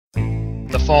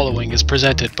following is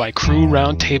presented by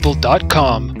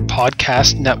crewroundtable.com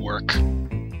podcast network.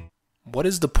 What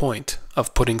is the point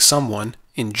of putting someone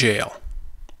in jail?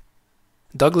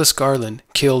 Douglas Garland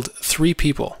killed 3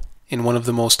 people in one of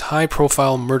the most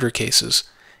high-profile murder cases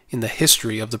in the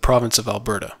history of the province of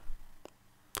Alberta.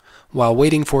 While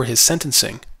waiting for his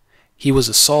sentencing, he was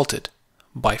assaulted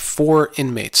by 4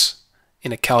 inmates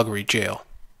in a Calgary jail.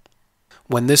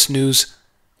 When this news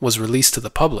was released to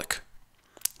the public,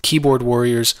 keyboard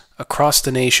warriors across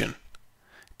the nation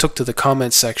took to the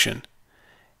comment section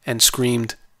and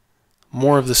screamed,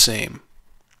 "More of the same.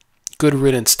 Good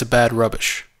riddance to bad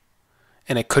rubbish.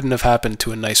 And it couldn't have happened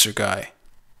to a nicer guy."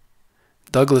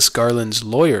 Douglas Garland's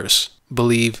lawyers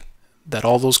believe that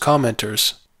all those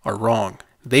commenters are wrong.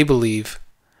 They believe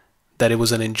that it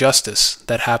was an injustice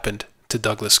that happened to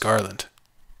Douglas Garland.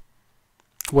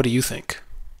 What do you think?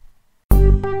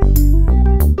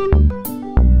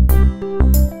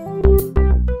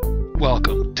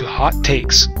 Welcome to Hot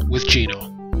Takes with Gino,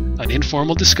 an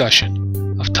informal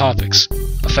discussion of topics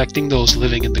affecting those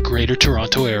living in the Greater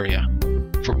Toronto Area.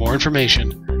 For more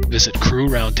information, visit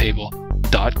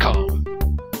crewroundtable.com.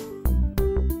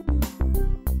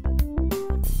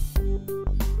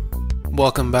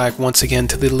 Welcome back once again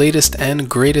to the latest and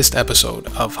greatest episode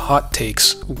of Hot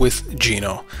Takes with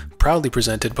Gino, proudly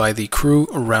presented by the Crew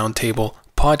Roundtable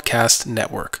Podcast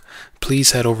Network.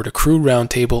 Please head over to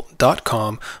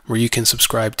crewroundtable.com where you can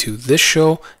subscribe to this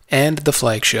show and the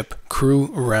flagship Crew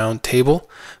Roundtable.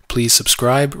 Please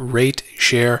subscribe, rate,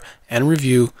 share, and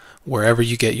review wherever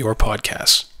you get your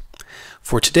podcasts.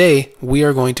 For today, we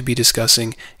are going to be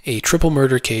discussing a triple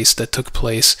murder case that took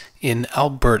place in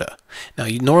Alberta. Now,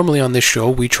 normally on this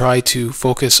show, we try to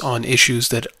focus on issues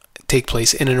that take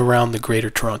place in and around the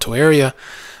Greater Toronto Area,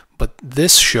 but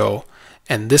this show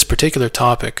and this particular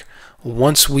topic,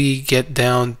 once we get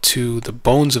down to the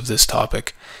bones of this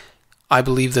topic, I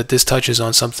believe that this touches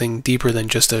on something deeper than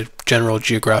just a general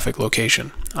geographic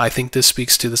location. I think this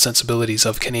speaks to the sensibilities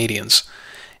of Canadians.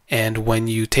 And when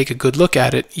you take a good look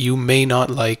at it, you may not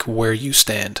like where you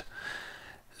stand.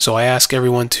 So I ask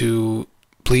everyone to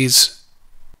please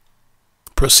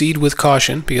proceed with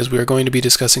caution, because we are going to be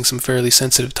discussing some fairly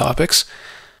sensitive topics.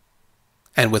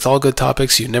 And with all good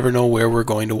topics, you never know where we're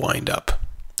going to wind up.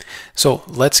 So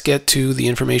let's get to the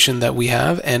information that we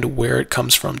have and where it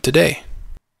comes from today.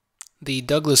 The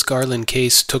Douglas Garland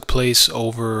case took place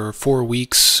over 4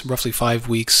 weeks, roughly 5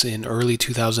 weeks, in early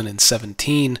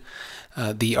 2017.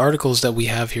 The articles that we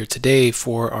have here today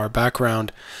for our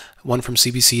background, one from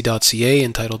CBC.ca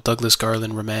entitled "Douglas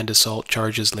Garland Remand Assault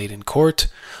Charges Laid in Court,"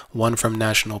 one from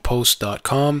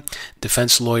nationalpost.com,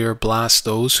 "Defense Lawyer Blasts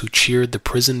Those Who Cheered the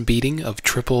Prison Beating of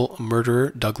Triple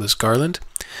Murderer Douglas Garland,"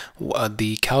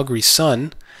 the Calgary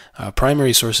Sun,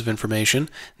 primary source of information,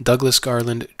 "Douglas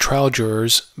Garland Trial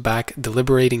Jurors Back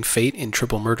Deliberating Fate in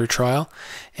Triple Murder Trial,"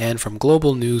 and from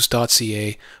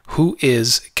globalnews.ca, "Who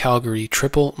is Calgary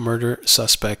Triple Murder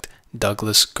Suspect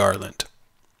Douglas Garland?"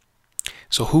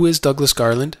 So who is Douglas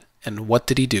Garland and what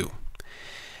did he do?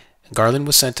 Garland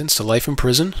was sentenced to life in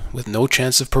prison with no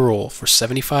chance of parole for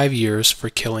 75 years for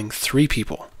killing 3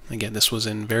 people. Again, this was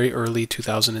in very early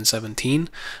 2017,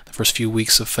 the first few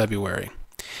weeks of February.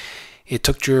 It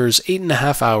took jurors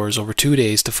 8.5 hours over 2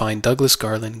 days to find Douglas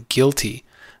Garland guilty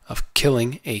of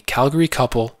killing a Calgary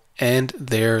couple and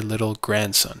their little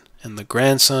grandson. And the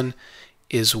grandson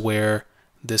is where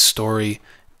this story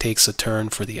takes a turn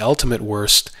for the ultimate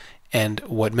worst, and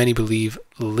what many believe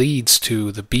leads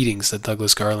to the beatings that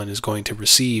Douglas Garland is going to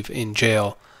receive in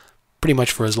jail, pretty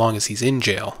much for as long as he's in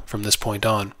jail from this point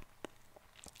on.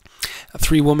 A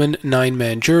 3-woman,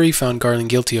 9-man jury found Garland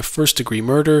guilty of first-degree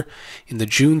murder in the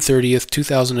June 30th,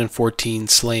 2014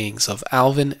 slayings of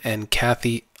Alvin and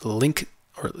Kathy Licknez.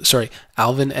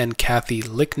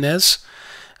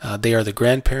 They are the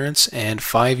grandparents, and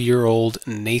 5-year-old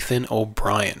Nathan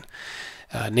O'Brien.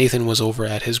 Nathan was over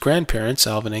at his grandparents',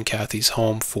 Alvin and Kathy's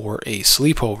home, for a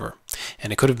sleepover.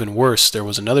 And it could have been worse. There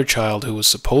was another child who was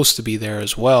supposed to be there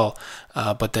as well,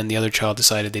 but then the other child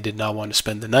decided they did not want to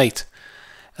spend the night.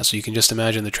 So you can just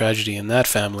imagine the tragedy in that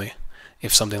family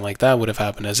if something like that would have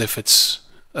happened, as if it's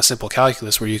a simple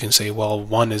calculus where you can say, well,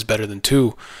 1 is better than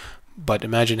 2. But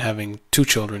imagine having 2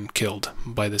 children killed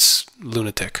by this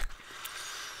lunatic.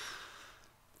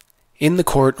 In the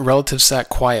court, relatives sat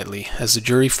quietly as the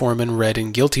jury foreman read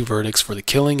in guilty verdicts for the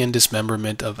killing and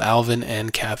dismemberment of Alvin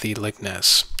and Kathy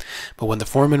Licknez. But when the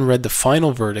foreman read the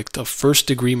final verdict of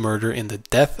first-degree murder in the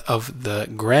death of the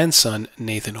grandson,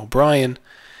 Nathan O'Brien,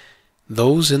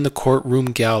 those in the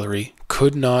courtroom gallery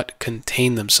could not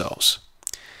contain themselves.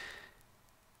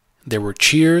 There were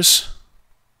cheers,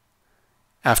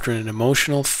 after an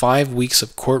emotional 5 weeks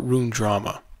of courtroom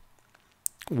drama,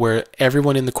 where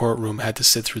everyone in the courtroom had to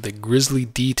sit through the grisly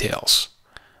details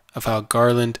of how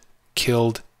Garland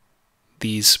killed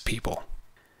these people.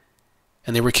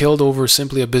 And they were killed over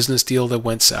simply a business deal that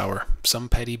went sour, some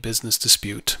petty business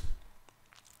dispute.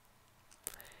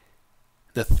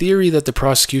 The theory that the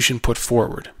prosecution put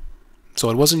forward, so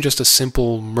it wasn't just a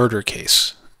simple murder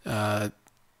case. The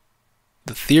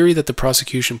theory that the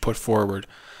prosecution put forward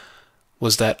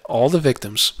was that all the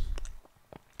victims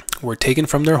were taken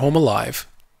from their home alive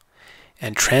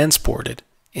and transported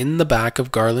in the back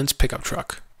of Garland's pickup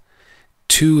truck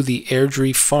to the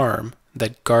Airdrie farm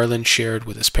that Garland shared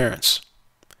with his parents.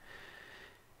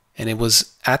 And it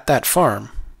was at that farm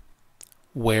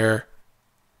where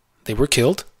they were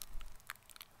killed.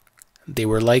 They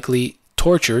were likely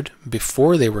tortured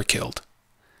before they were killed.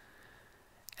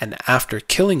 And after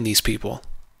killing these people,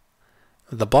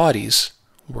 the bodies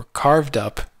were carved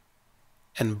up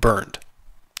and burned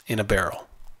in a barrel.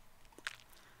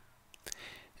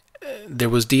 There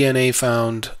was DNA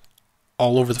found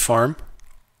all over the farm.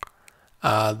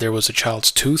 There was a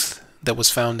child's tooth that was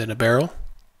found in a barrel.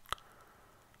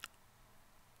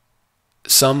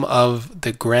 Some of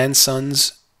the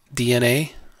grandson's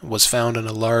DNA was found in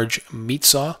a large meat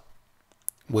saw,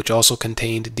 which also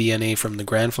contained DNA from the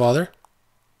grandfather.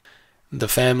 The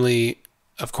family,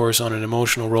 of course, on an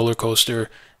emotional roller coaster,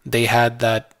 they had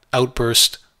that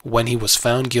outburst when he was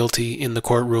found guilty in the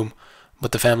courtroom,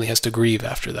 but the family has to grieve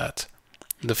after that.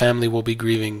 The family will be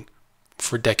grieving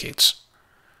for decades.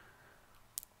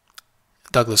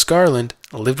 Douglas Garland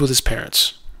lived with his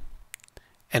parents,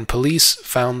 and police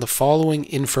found the following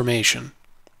information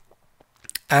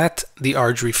at the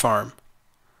Airdrie farm.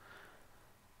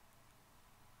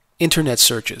 Internet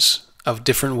searches of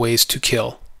different ways to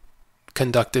kill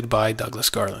conducted by Douglas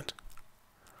Garland.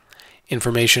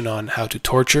 Information on how to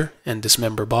torture and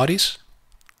dismember bodies.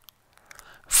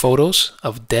 Photos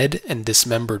of dead and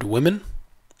dismembered women.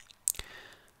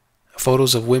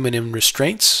 Photos of women in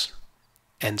restraints.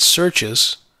 And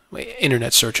searches,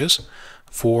 internet searches,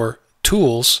 for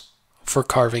tools for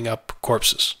carving up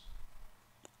corpses.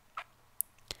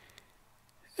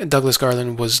 Douglas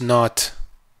Garland was not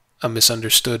a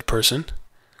misunderstood person.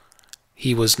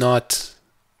 He was not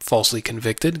falsely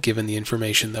convicted, given the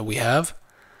information that we have.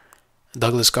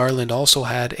 Douglas Garland also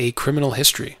had a criminal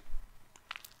history.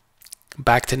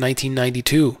 Back to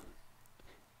 1992,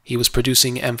 he was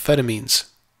producing amphetamines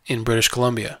in British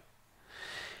Columbia.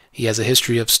 He has a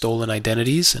history of stolen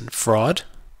identities and fraud.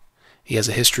 He has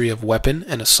a history of weapon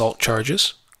and assault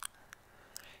charges.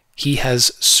 He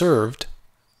has served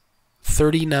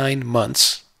 39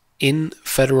 months in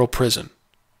federal prison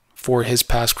for his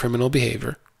past criminal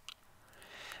behavior,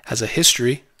 has a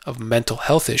history of mental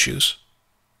health issues,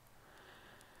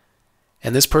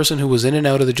 and this person, who was in and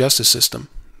out of the justice system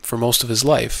for most of his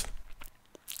life,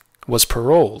 was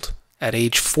paroled at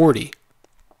age 40,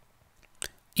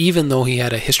 even though he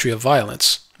had a history of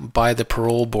violence by the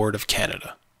Parole Board of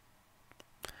Canada.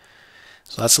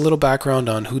 So that's a little background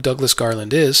on who Douglas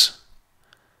Garland is,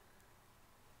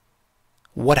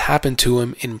 what happened to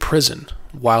him in prison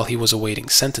while he was awaiting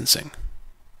sentencing.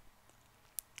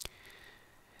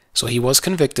 So he was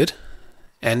convicted,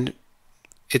 and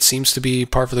it seems to be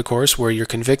par for the course where you're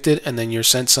convicted and then you're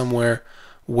sent somewhere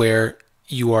where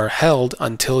you are held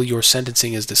until your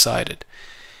sentencing is decided.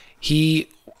 He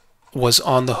was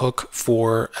on the hook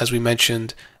for, as we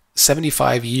mentioned,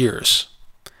 75 years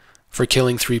for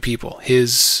killing 3 people.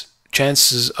 His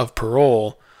chances of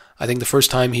parole, I think the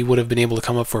first time he would have been able to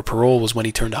come up for parole was when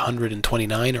he turned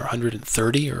 129 or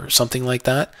 130 or something like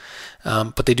that.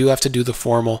 But they do have to do the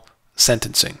formal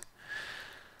sentencing.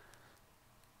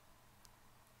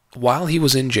 While he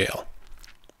was in jail,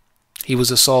 he was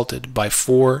assaulted by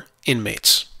 4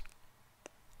 inmates.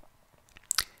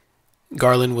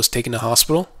 Garland was taken to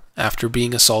hospital after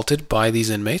being assaulted by these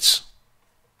inmates.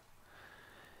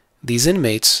 These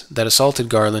inmates that assaulted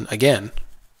Garland, again,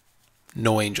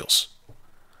 no angels.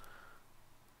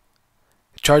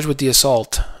 Charged with the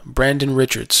assault, Brandon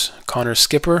Richards, Connor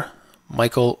Skipper,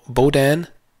 Michael Bodan,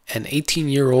 and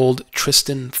 18-year-old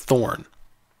Tristan Thorne.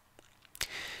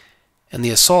 And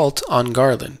the assault on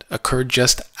Garland occurred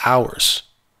just hours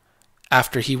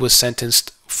after he was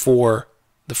sentenced for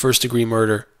the first-degree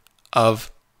murder of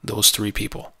those 3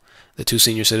 people, the 2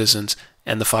 senior citizens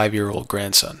and the 5-year-old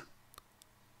grandson.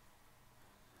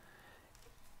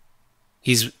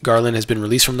 Garland has been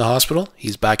released from the hospital.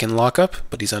 He's back in lockup,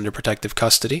 but he's under protective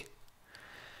custody.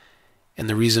 And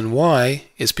the reason why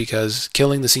is because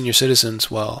killing the senior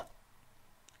citizens, well,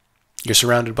 you're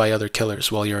surrounded by other killers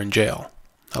while you're in jail.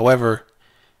 However,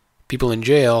 people in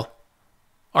jail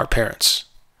are parents.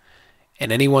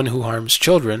 And anyone who harms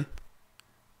children,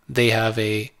 they have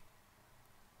a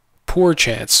poor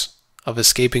chance of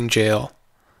escaping jail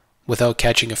without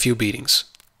catching a few beatings,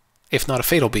 if not a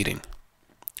fatal beating,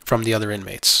 from the other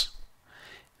inmates.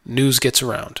 News gets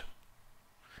around.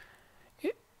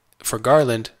 For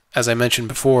Garland, as I mentioned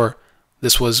before,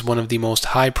 this was one of the most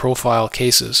high-profile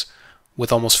cases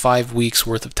with almost 5 weeks'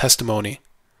 worth of testimony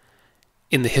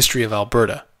in the history of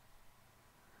Alberta.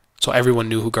 So everyone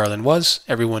knew who Garland was,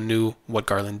 everyone knew what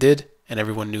Garland did, and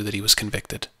everyone knew that he was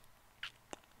convicted.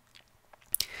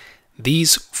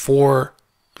 These 4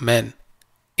 men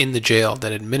in the jail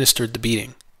that administered the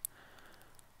beating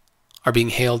are being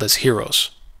hailed as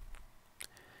heroes.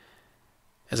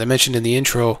 As I mentioned in the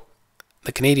intro,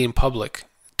 the Canadian public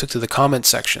took to the comment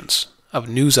sections of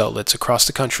news outlets across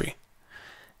the country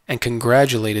and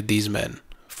congratulated these men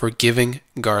for giving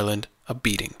Garland a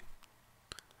beating.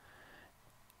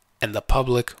 And the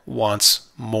public wants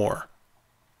more.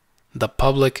 The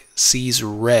public sees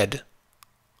red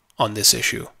on this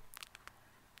issue,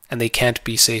 and they can't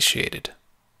be satiated.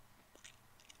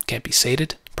 Can't be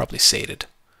sated? Probably sated.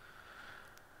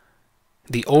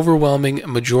 The overwhelming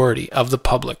majority of the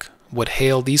public would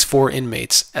hail these 4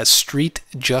 inmates as street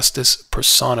justice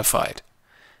personified,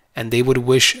 and they would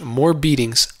wish more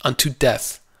beatings unto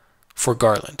death for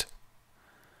Garland.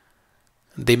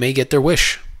 They may get their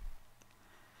wish.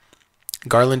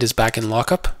 Garland is back in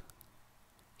lockup.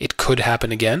 It could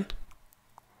happen again.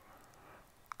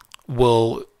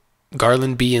 Will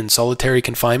Garland be in solitary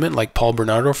confinement like Paul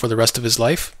Bernardo for the rest of his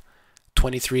life?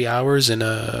 23 hours in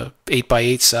a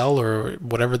 8x8 cell or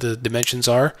whatever the dimensions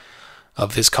are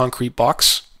of his concrete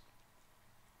box?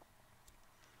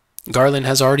 Garland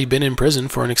has already been in prison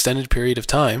for an extended period of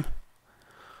time.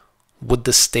 Would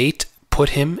the state put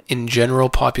him in general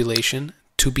population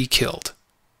to be killed?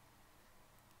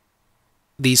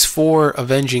 These 4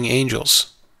 avenging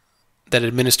angels that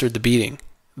administered the beating,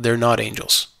 they're not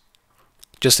angels.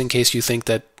 Just in case you think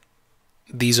that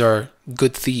these are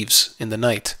good thieves in the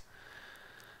night.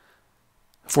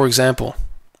 For example,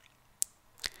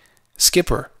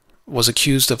 Skipper was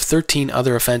accused of 13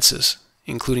 other offenses,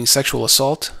 including sexual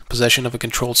assault, possession of a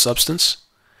controlled substance.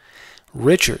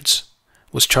 Richards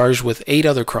was charged with 8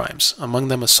 other crimes, among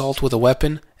them assault with a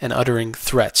weapon and uttering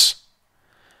threats.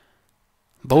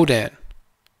 Bodan,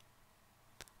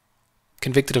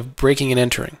 convicted of breaking and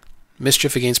entering,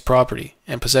 mischief against property,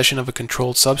 and possession of a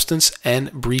controlled substance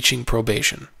and breaching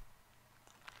probation.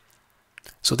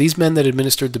 So these men that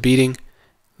administered the beating,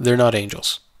 they're not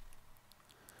angels.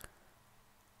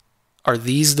 Are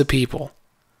these the people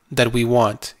that we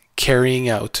want carrying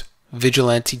out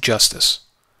vigilante justice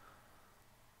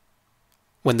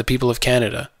when the people of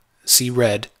Canada see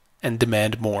red and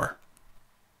demand more?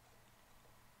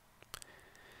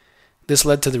 This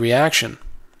led to the reaction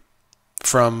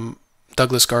from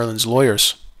Douglas Garland's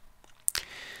lawyers.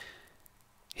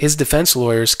 His defense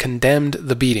lawyers condemned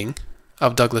the beating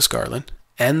of Douglas Garland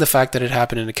and the fact that it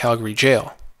happened in a Calgary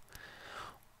jail.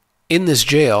 In this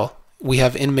jail, we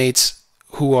have inmates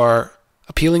who are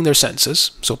appealing their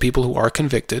sentences, so people who are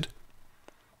convicted,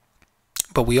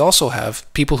 but we also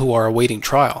have people who are awaiting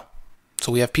trial.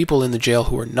 So we have people in the jail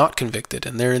who are not convicted,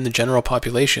 and they're in the general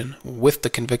population with the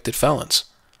convicted felons.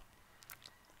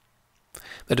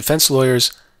 The defense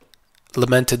lawyers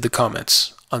lamented the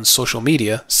comments on social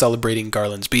media celebrating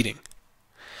Garland's beating.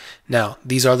 Now,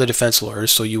 these are the defense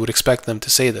lawyers, so you would expect them to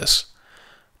say this,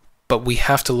 but we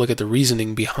have to look at the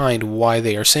reasoning behind why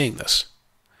they are saying this.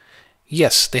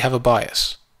 Yes, they have a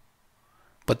bias,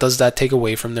 but does that take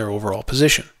away from their overall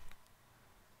position?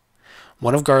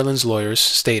 One of Garland's lawyers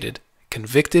stated,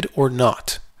 convicted or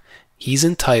not, he's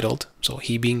entitled, so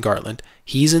he being Garland,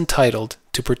 he's entitled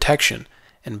to protection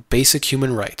and basic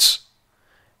human rights,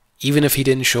 even if he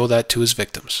didn't show that to his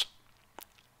victims.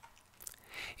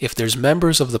 If there's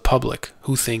members of the public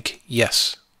who think,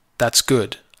 yes, that's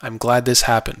good, I'm glad this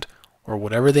happened, or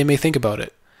whatever they may think about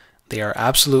it, they are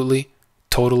absolutely,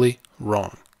 totally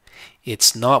wrong.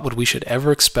 It's not what we should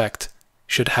ever expect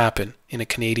should happen in a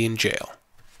Canadian jail.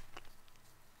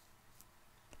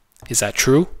 Is that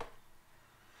true?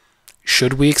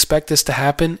 Should we expect this to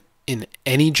happen in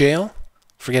any jail?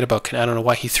 Forget about, I don't know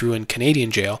why he threw in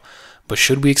Canadian jail, but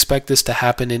should we expect this to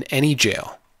happen in any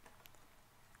jail?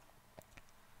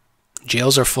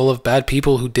 Jails are full of bad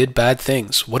people who did bad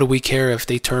things. What do we care if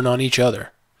they turn on each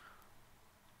other?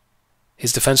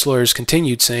 His defense lawyers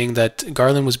continued saying that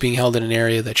Garland was being held in an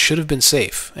area that should have been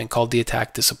safe and called the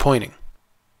attack disappointing,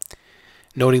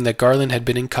 noting that Garland had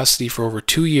been in custody for over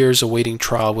 2 years awaiting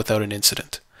trial without an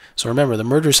incident. So remember, the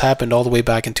murders happened all the way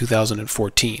back in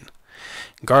 2014.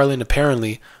 Garland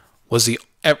apparently was the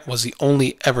was the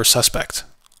only ever suspect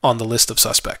on the list of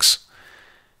suspects.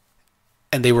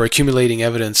 And they were accumulating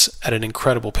evidence at an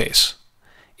incredible pace,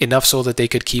 enough so that they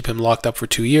could keep him locked up for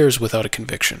 2 years without a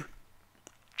conviction.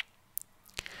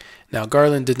 Now,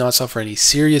 Garland did not suffer any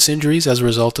serious injuries as a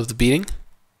result of the beating,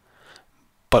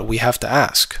 but we have to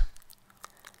ask,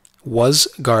 was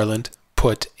Garland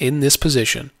put in this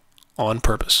position on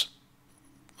purpose?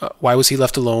 Why was he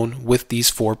left alone with these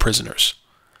 4 prisoners?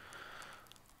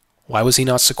 Why was he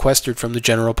not sequestered from the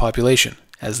general population,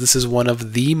 as this is one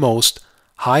of the most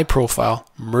high-profile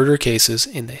murder cases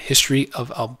in the history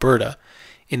of Alberta,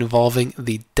 involving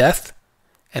the death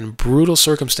and brutal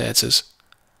circumstances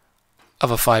of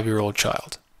a 5-year-old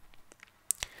child?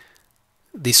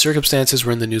 These circumstances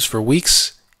were in the news for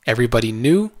weeks. Everybody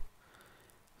knew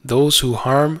those who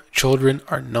harm children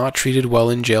are not treated well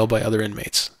in jail by other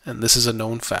inmates, and this is a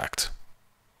known fact.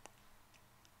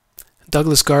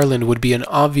 Douglas Garland would be an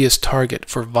obvious target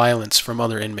for violence from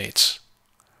other inmates.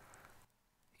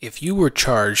 If you were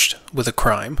charged with a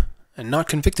crime, and not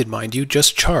convicted, mind you,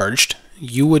 just charged,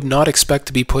 you would not expect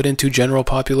to be put into general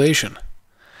population.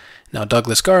 Now,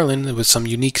 Douglas Garland, with some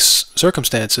unique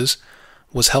circumstances,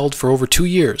 was held for over 2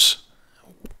 years,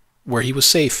 where he was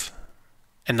safe,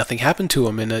 and nothing happened to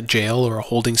him in a jail or a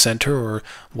holding center or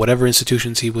whatever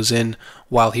institutions he was in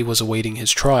while he was awaiting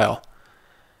his trial.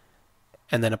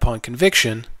 And then upon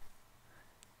conviction,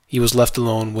 he was left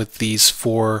alone with these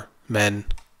 4 men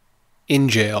in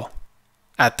jail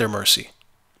at their mercy.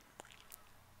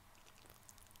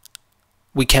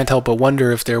 We can't help but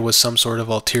wonder if there was some sort of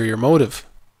ulterior motive,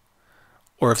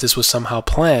 or if this was somehow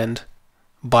planned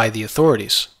by the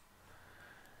authorities.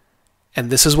 And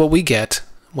this is what we get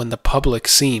when the public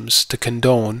seems to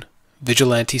condone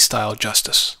vigilante-style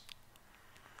justice.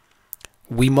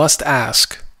 We must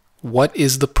ask, what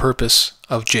is the purpose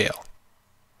of jail?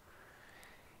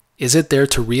 Is it there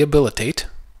to rehabilitate?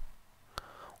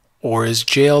 Or is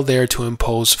jail there to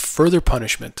impose further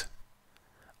punishment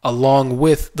along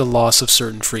with the loss of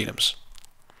certain freedoms?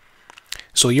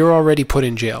 So you're already put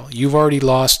in jail. You've already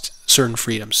lost certain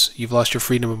freedoms. You've lost your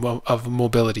freedom of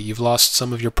mobility. You've lost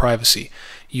some of your privacy.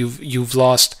 You've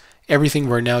lost everything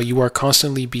where now you are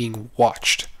constantly being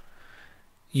watched.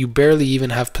 You barely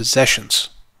even have possessions.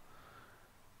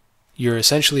 You're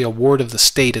essentially a ward of the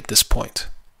state at this point.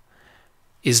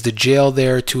 Is the jail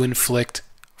there to inflict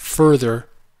further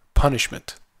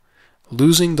punishment?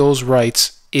 Losing those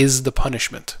rights is the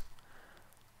punishment.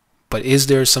 But is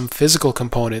there some physical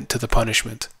component to the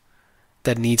punishment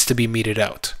that needs to be meted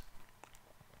out?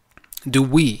 Do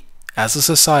we, as a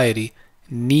society,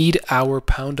 need our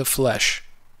pound of flesh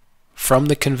from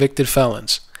the convicted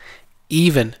felons,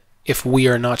 even if we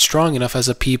are not strong enough as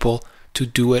a people to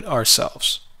do it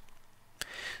ourselves?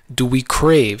 Do we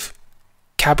crave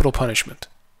capital punishment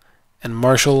and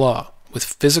martial law with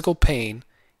physical pain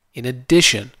in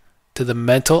addition to the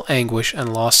mental anguish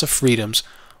and loss of freedoms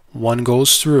one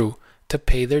goes through to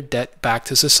pay their debt back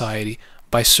to society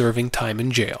by serving time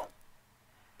in jail?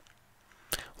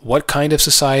 What kind of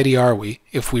society are we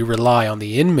if we rely on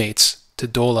the inmates to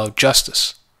dole out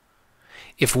justice?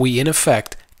 If we, in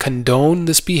effect, condone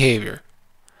this behavior,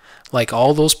 like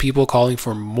all those people calling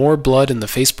for more blood in the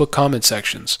Facebook comment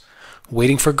sections,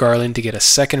 waiting for Garland to get a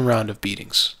second round of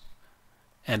beatings,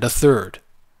 and a third,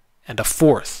 and a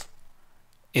fourth,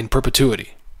 in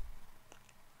perpetuity.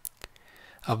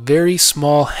 A very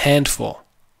small handful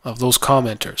of those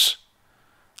commenters,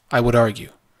 I would argue,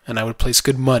 and I would place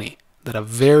good money, that a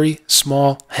very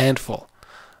small handful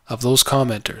of those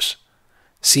commenters,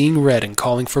 seeing red and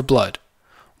calling for blood,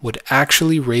 would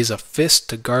actually raise a fist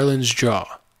to Garland's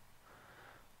jaw.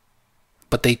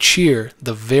 But they cheer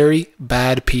the very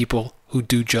bad people who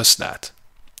do just that.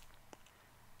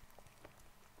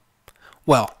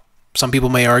 Well, some people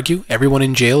may argue everyone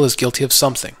in jail is guilty of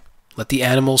something. Let the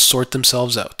animals sort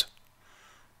themselves out.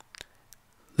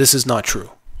 This is not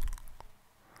true.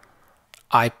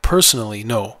 I personally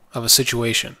know of a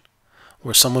situation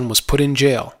where someone was put in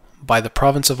jail by the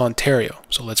province of Ontario.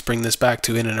 So let's bring this back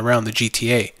to in and around the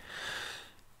GTA.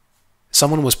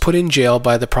 Someone was put in jail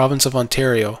by the province of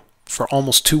Ontario for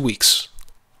almost 2 weeks.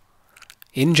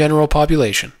 In general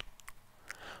population,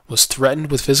 was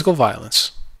threatened with physical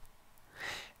violence,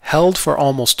 held for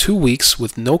almost 2 weeks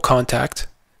with no contact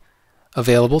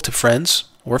available to friends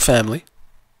or family,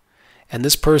 and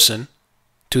this person,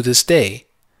 to this day,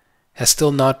 has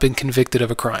still not been convicted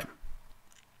of a crime.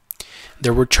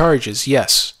 There were charges,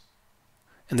 yes,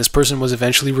 and this person was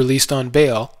eventually released on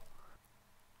bail,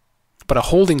 but a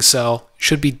holding cell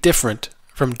should be different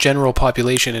from general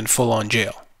population in full-on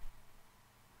jail.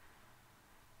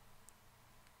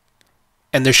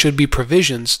 and there should be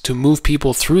provisions to move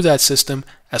people through that system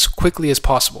as quickly as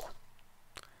possible.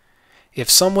 If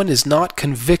someone is not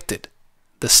convicted,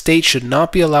 the state should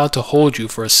not be allowed to hold you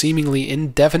for a seemingly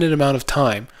indefinite amount of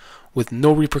time with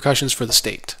no repercussions for the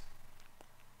state.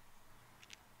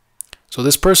 So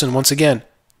this person, once again,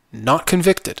 not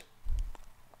convicted,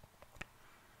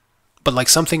 but like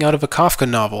something out of a Kafka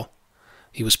novel,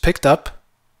 he was picked up,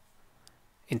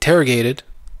 interrogated,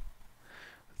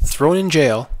 thrown in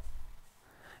jail,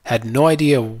 had no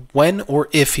idea when or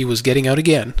if he was getting out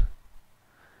again,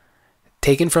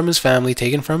 taken from his family,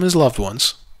 taken from his loved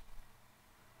ones,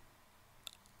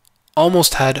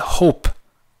 almost had hope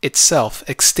itself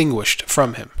extinguished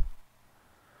from him,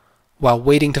 while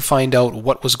waiting to find out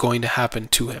what was going to happen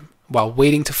to him, while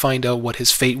waiting to find out what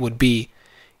his fate would be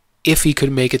if he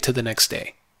could make it to the next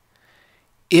day,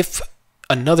 if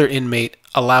another inmate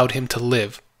allowed him to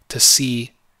live to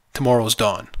see tomorrow's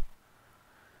dawn.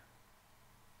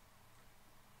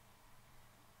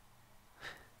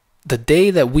 The day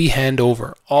that we hand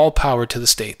over all power to the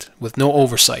state with no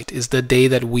oversight is the day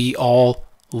that we all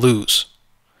lose.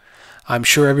 I'm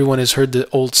sure everyone has heard the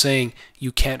old saying,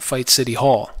 you can't fight City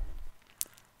Hall.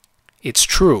 It's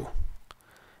true.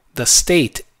 The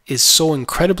state is so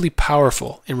incredibly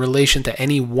powerful in relation to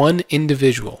any one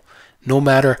individual, no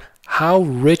matter how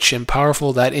rich and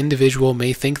powerful that individual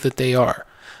may think that they are,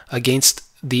 against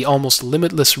the almost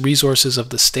limitless resources of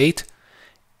the state.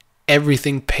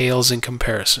 Everything pales in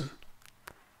comparison.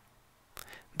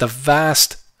 The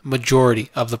vast majority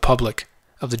of the public,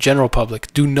 of the general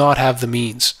public, do not have the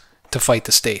means to fight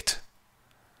the state.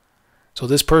 So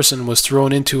this person was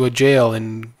thrown into a jail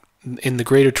in the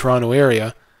Greater Toronto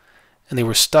area, and they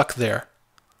were stuck there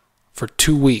for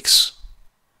 2 weeks,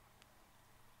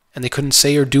 and they couldn't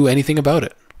say or do anything about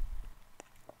it.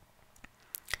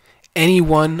 Any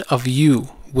one of you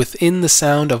within the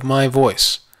sound of my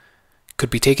voice could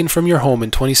be taken from your home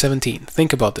in 2017.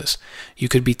 Think about this. You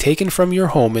could be taken from your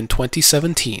home in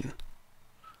 2017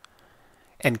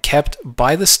 and kept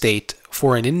by the state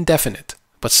for an indefinite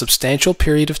but substantial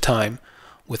period of time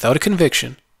without a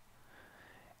conviction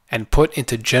and put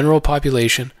into general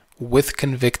population with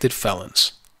convicted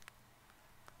felons.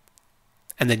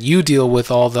 And then you deal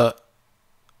with all the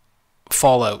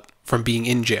fallout from being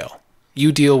in jail.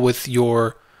 You deal with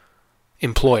your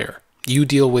employer. You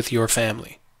deal with your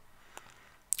family.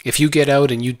 If you get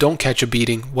out and you don't catch a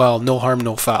beating, well, no harm,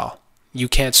 no foul. You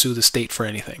can't sue the state for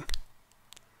anything.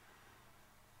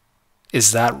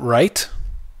 Is that right?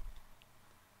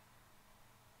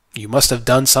 You must have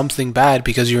done something bad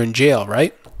because you're in jail,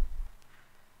 right?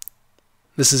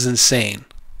 This is insane.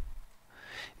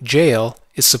 Jail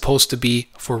is supposed to be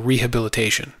for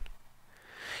rehabilitation.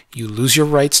 You lose your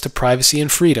rights to privacy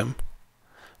and freedom,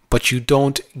 but you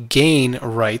don't gain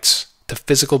rights to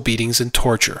physical beatings and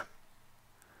torture.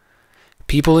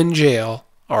 People in jail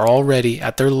are already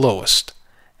at their lowest,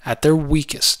 at their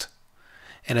weakest,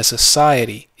 and a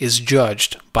society is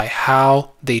judged by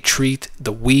how they treat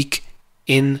the weak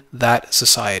in that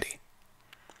society.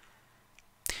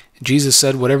 Jesus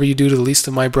said, whatever you do to the least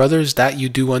of my brothers, that you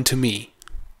do unto me.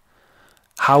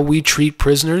 How we treat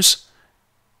prisoners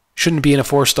shouldn't be in a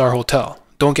 4-star hotel.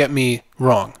 Don't get me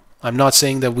wrong. I'm not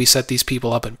saying that we set these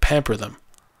people up and pamper them.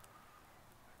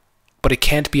 But it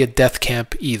can't be a death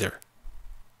camp either.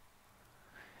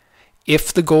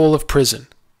 If the goal of prison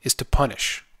is to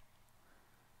punish,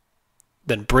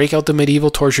 then break out the medieval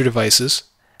torture devices,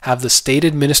 have the state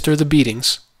administer the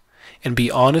beatings, and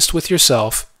be honest with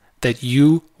yourself that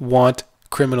you want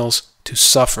criminals to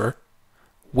suffer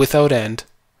without end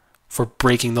for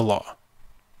breaking the law.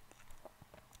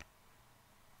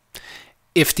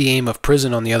 If the aim of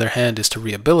prison, on the other hand, is to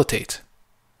rehabilitate,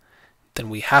 then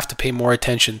we have to pay more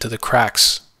attention to the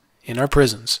cracks in our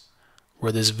prisons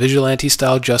where this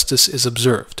vigilante-style justice is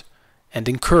observed and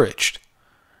encouraged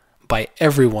by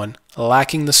everyone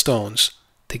lacking the stones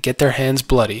to get their hands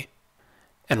bloody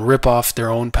and rip off their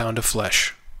own pound of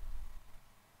flesh.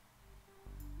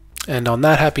 And on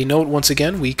that happy note, once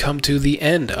again, we come to the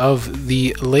end of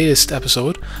the latest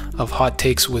episode of Hot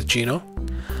Takes with Gino.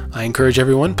 I encourage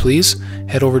everyone, please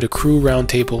head over to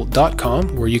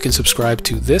crewroundtable.com where you can subscribe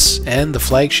to this and the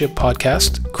flagship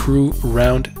podcast, Crew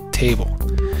Round Table.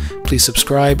 Please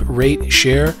subscribe, rate,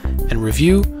 share, and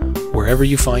review wherever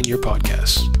you find your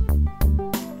podcasts.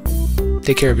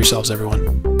 Take care of yourselves,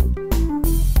 everyone.